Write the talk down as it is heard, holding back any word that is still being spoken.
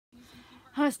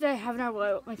Today I have now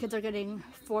what my kids are getting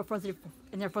for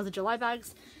in their 4th of July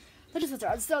bags. Let's just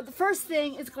start. So the first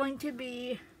thing is going to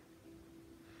be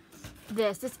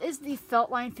this. This is the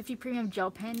Feltline 50 Premium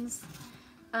Gel Pens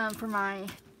for my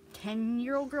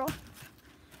 10-year-old girl.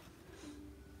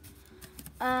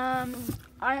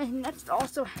 Next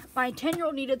also, my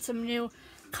 10-year-old needed some new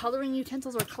coloring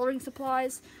utensils or coloring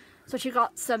supplies. So she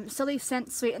got some Silly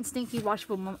Scent Sweet and Stinky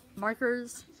washable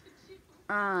markers.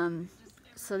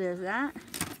 So there's that.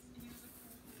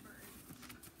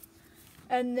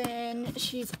 And then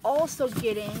she's also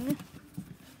getting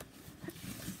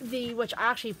which I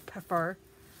actually prefer.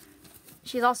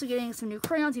 She's also getting some new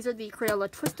crayons. These are the Crayola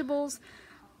Twistables.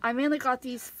 I mainly got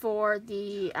these for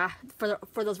the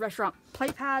for those restaurant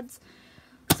plate pads.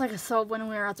 So when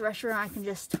we're at the restaurant, I can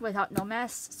just without no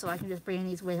mess. So I can just bring in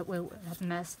these without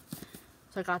mess.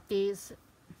 So I got these.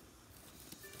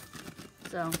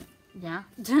 So yeah.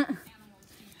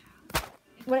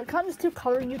 When it comes to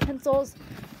coloring utensils,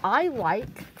 I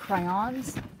like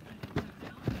crayons.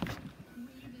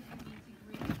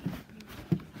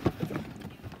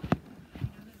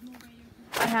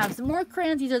 I have some more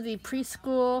crayons. These are the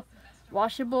preschool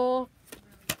washable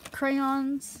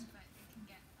crayons.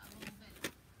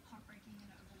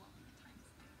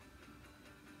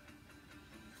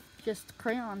 Just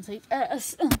crayons, I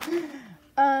guess.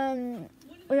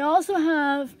 We also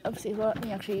have, oopsie, let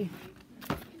me actually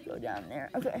go down there.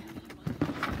 Okay.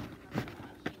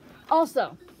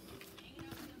 Also,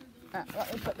 let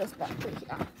me put this back through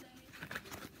here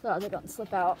so they don't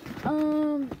slip out.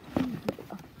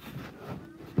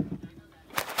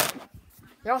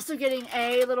 They're also getting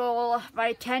a little,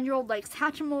 my 10-year-old likes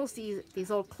Hatchimals, these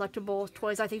little collectible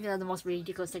toys. I think they're the most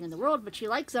ridiculous thing in the world, but she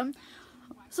likes them.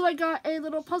 So I got a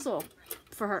little puzzle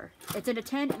for her. It's in a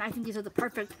tin, and I think these are the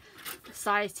perfect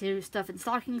size to stuff in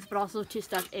stockings, but also to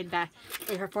stuff in her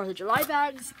 4th of July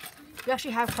bags. We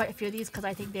actually have quite a few of these because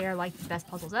I think they are like the best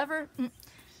puzzles ever.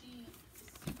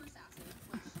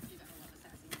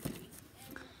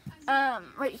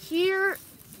 Right here,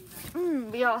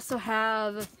 we also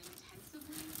have,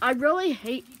 I really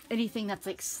hate anything that's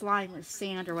like slime or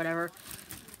sand or whatever,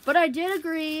 but I did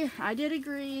agree. I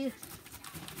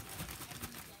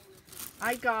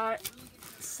got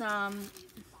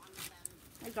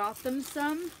them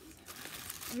some.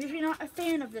 I'm usually not a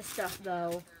fan of this stuff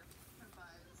though,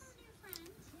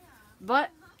 but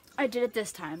I did it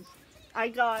this time. I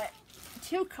got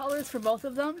 2 colors for both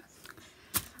of them.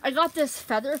 I got this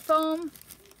feather foam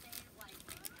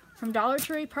from Dollar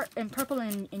Tree in purple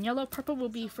and yellow. Purple will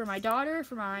be for my daughter,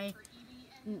 for my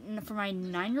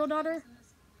 9-year-old daughter,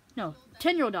 no,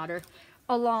 10-year-old daughter,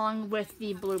 along with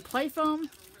the blue play foam.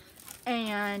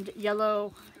 And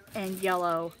yellow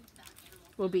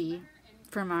will be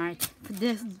for my,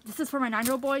 this is for my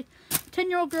 9-year-old boy.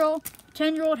 10-year-old girl,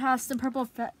 10-year-old has some purple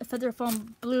feather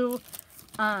foam, blue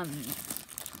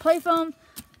play foam.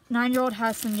 9-year-old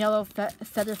has some yellow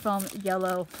feather foam,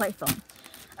 yellow play foam.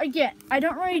 Again, I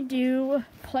don't really do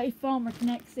play foam or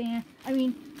Kinetic Sand. I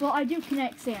mean, well, I do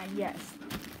Kinetic Sand, yes.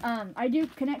 I do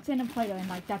Kinetic Sand and Play-Doh, and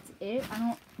like that's it. I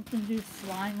don't do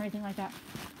slime or anything like that.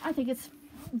 I think it's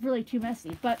really too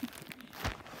messy, but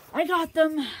I got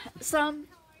them some.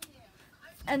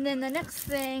 And then the next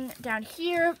thing down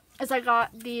here is I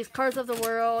got these Colors of the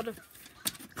World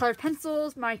colored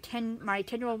pencils. My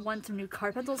 10-year-old wants some new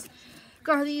colored pencils.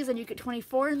 Got her these, and you get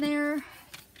 24 in there.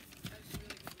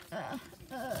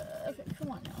 Okay,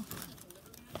 come on now.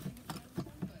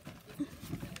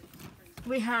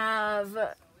 We have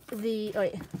the, oh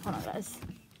wait, hold on guys.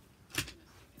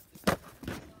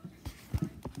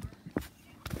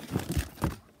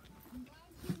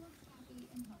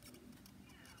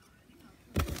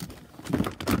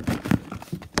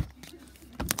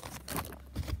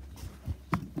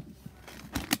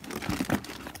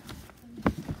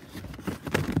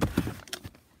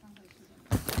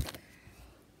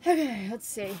 Okay, let's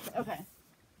see. Okay.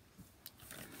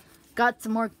 Got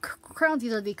some more crayons.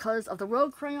 These are the Colors of the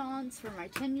World crayons for my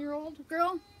 10-year-old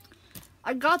girl.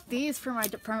 I got these from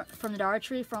the Dollar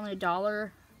Tree for only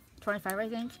 $1.25, I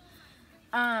think.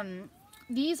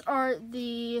 These are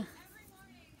the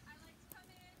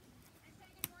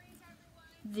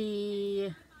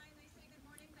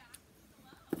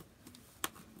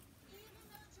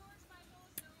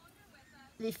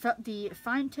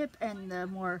fine tip and the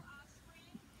more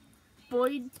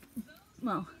Boyd,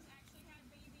 well,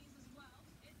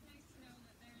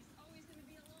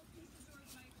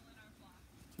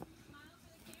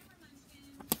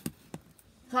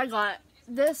 so I got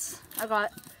this. I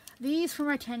got these for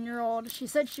my 10-year-old. She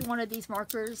said she wanted these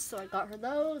markers, so I got her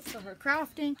those for her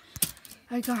crafting.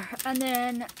 I got her. And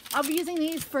then I'll be using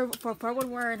these for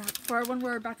when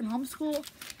we're back in homeschool.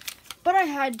 But I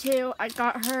had to. I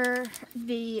got her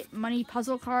the money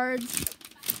puzzle cards.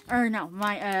 Or no,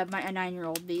 my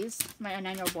 9-year-old these. My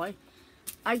 9-year-old boy.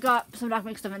 I got some Doc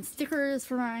McStuffins stickers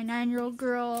for my 9-year-old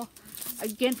girl.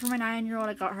 Again, for my 9-year-old,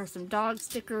 I got her some dog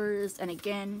stickers. And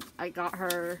again, I got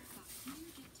her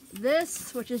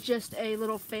this, which is just a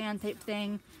little fan tape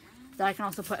thing that I can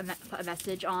also put a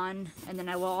message on. And then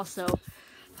I will also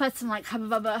put some like Hubba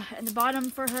Bubba in the bottom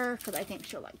for her, because I think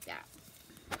she'll like that.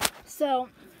 So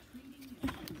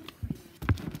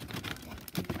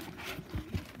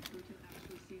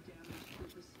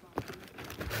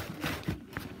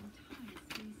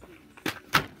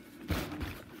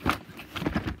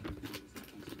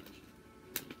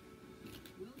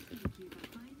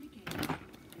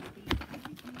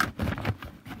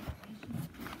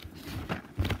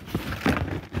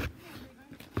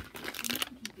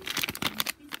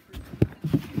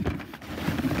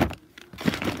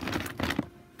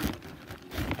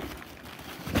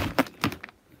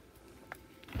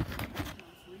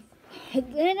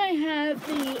then I have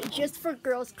the Just for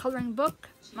Girls coloring book.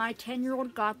 My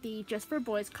 10-year-old got the Just for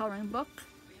Boys coloring book.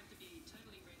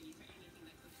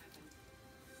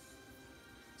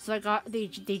 So I got the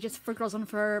Just for Girls one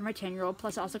for my 10-year-old.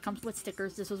 Plus it also comes with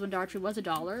stickers. This was when Dollar Tree was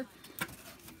 $1.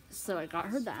 So I got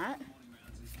her that.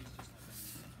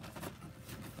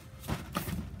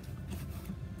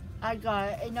 I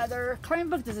got another coloring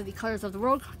book. This is the Colors of the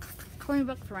World coloring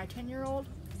book for my 10-year-old.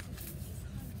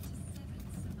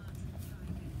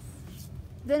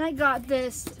 Then I got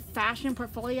this fashion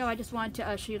portfolio. I just wanted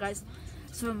to show you guys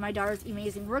some of my daughter's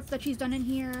amazing work that she's done in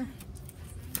here.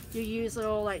 You use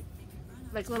little like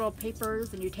little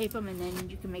papers and you tape them, and then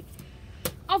you can make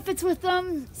outfits with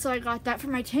them. So I got that for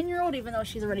my 10-year-old, even though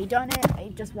she's already done it.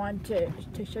 I just wanted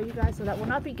to show you guys, so that will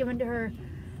not be given to her.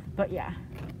 But yeah.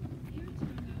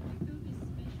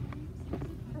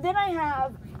 Then I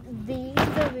have these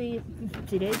are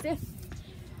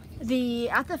the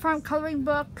At the Farm coloring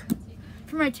book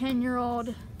for my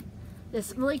 10-year-old.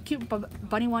 This really cute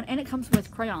bunny one, and it comes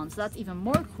with crayons, so that's even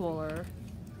more cooler.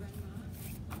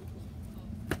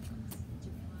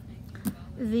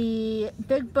 The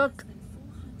Big Book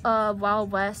of Wild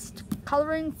West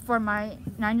coloring for my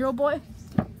 9-year-old boy.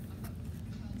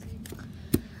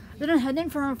 Then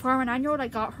for my 9-year-old, I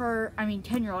got her,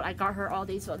 10-year-old, I got her all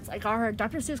these ones. I got her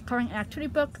Dr. Seuss coloring and activity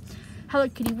book, Hello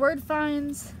Kitty word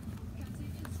finds,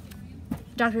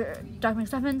 Doc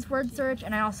McStuffins word search,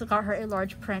 and I also got her a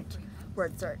large print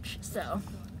word search. So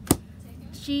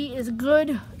she is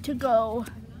good to go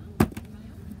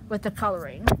with the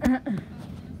coloring.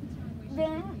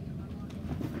 Then,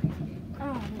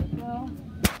 oh, there we go.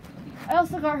 I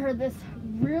also got her this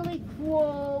really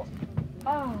cool,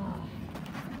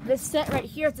 this set right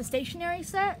here. It's a stationery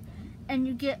set, and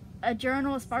you get a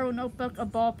journal, a spiral notebook, a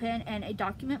ball pen, and a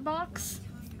document box.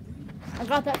 I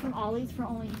got that from Ollie's for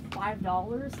only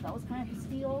 $5. That was kind of a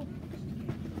steal.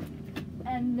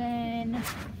 And then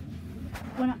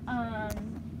when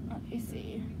let me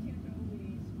see.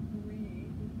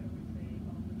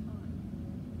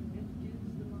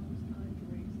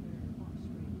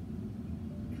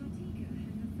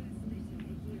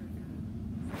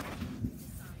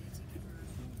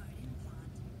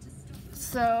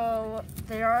 So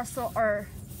they also are.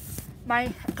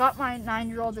 I got my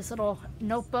 9-year-old this little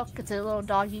notebook. It's a little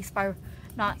doggy spiral,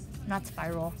 not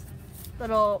spiral,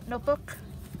 little notebook.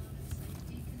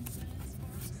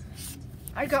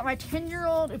 I got my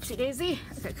 10-year-old, oopsie daisy.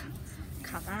 Okay,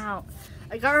 come out.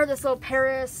 I got her this little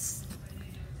Paris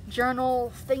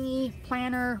journal thingy,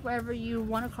 planner, whatever you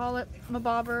want to call it,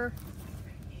 mabobber.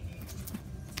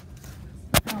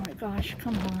 Oh my gosh,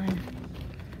 come on.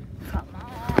 Come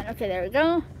on. Okay, there we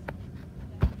go.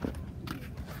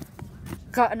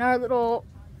 Got another little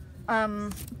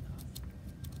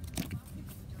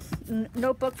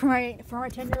notebook for my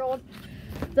 10-year-old.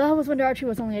 That was when Dollar Tree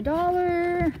was only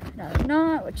 $1. Now it's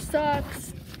not, which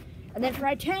sucks. And then for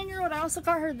my 10-year-old, I also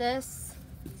got her this.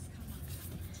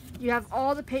 You have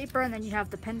all the paper, and then you have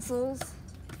the pencils.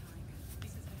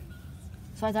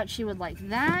 So I thought she would like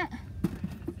that.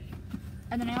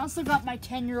 And then I also got my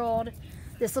 10-year-old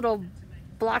this little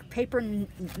black paper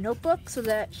notebook so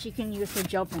that she can use her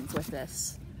gel pens with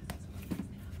this.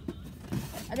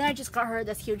 And then I just got her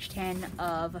this huge tin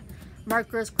of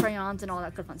markers, crayons, and all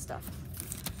that good fun stuff.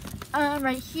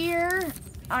 Right here,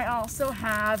 I also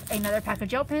have another pack of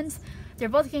gel pens. They're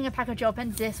both getting a pack of gel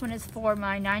pens. This one is for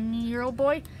my 9-year-old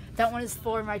boy. That one is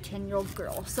for my 10-year-old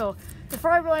girl. So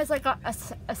before I realized I got a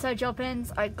set of gel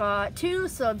pens, I got two.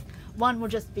 So one will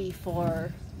just be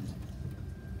for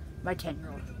my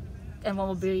 10-year-old. and one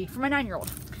will be for my 9-year-old.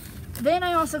 Then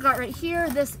I also got right here,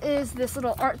 this is this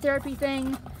little art therapy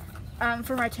thing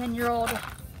for my 10-year-old.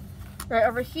 Right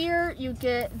over here, you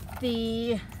get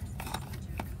the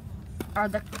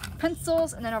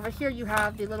pencils, and then over here you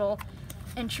have the little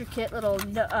intricate little,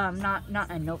 not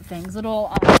note things,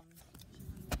 little,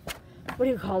 what do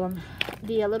you call them?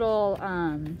 The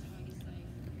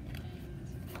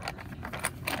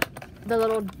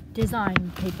little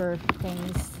design paper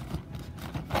things.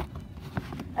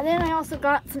 And then I also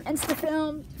got some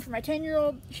Instafilm for my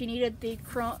 10-year-old. She needed the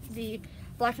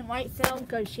black and white film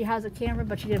because she has a camera,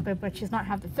 but she does not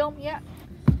have the film yet.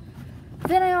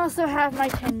 Then I also have my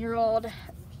 10-year-old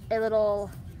a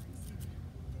little,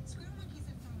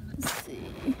 let's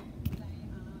see,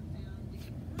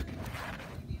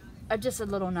 just a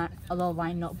little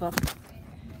line notebook.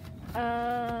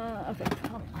 Okay,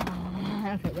 come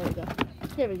on. Okay, there we go.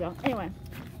 Here we go. Anyway,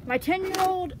 my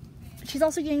 10-year-old, she's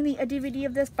also getting a DVD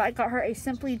of this, but I got her a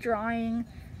Simply Drawing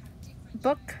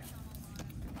book.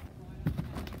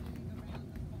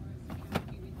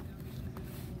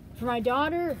 For my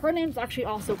daughter, her name's actually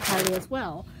also Kylie as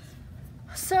well.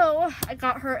 So I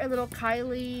got her a little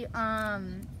Kylie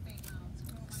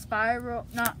spiral,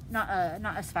 not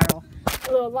a spiral,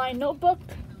 a little line notebook.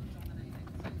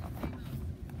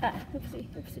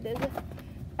 Oopsie daisy.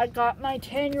 I got my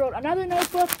 10-year-old another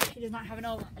notebook. She does not have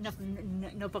enough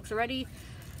notebooks already,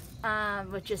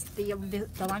 with just the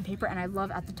line paper, and I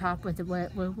love at the top with the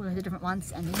different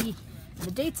ones and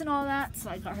the dates and all that. So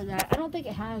I got her that. I don't think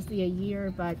it has the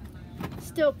year, but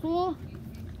still cool.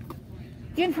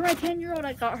 Again, for my 10-year-old,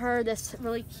 I got her this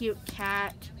really cute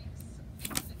cat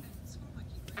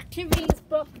activities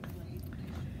book.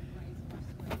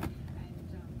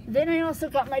 Then I also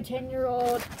got my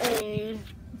 10-year-old a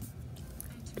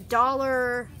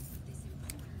 $1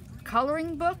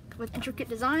 coloring book with intricate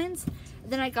designs.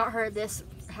 And then I got her this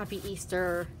Happy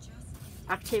Easter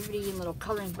activity and little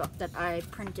coloring book that I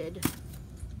printed.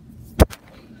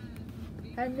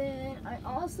 And then I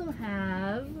also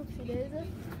have, okay,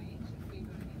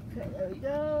 there we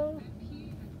go.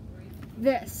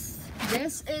 This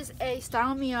is a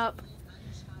Style Me Up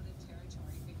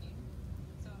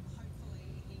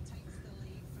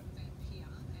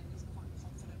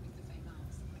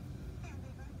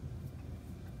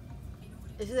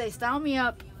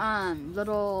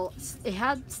little, it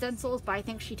had stencils, but I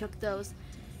think she took those.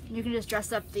 And you can just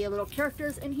dress up the little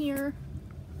characters in here.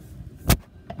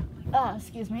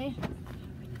 Excuse me.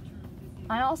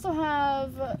 I also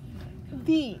have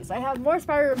these. I have more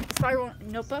spiral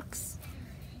notebooks.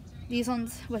 These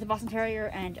ones with a Boston Terrier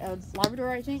and a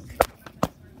Labrador, I think.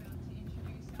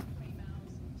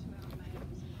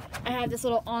 I have this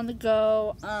little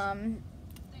on-the-go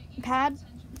pad.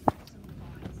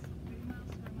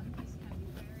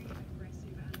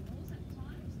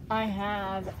 I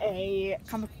have a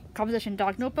composition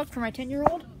dog notebook for my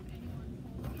 10-year-old.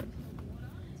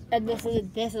 And this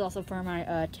is also for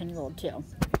my 10-year-old too,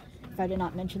 if I did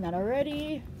not mention that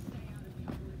already.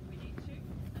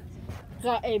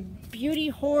 Got a beauty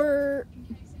horror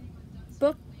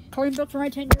book, coloring book for my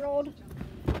 10-year-old.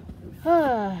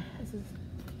 I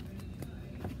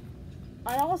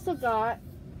also got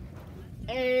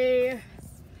a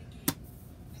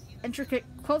intricate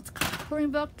quilts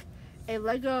coloring book, a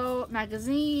Lego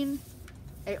magazine,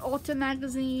 a Ulta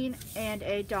magazine, and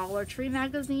a Dollar Tree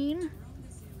magazine.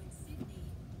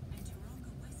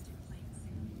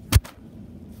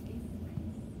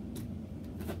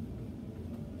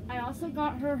 I also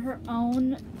got her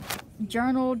own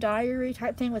journal diary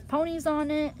type thing with ponies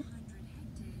on it.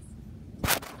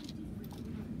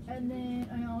 And then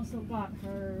I also got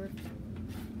her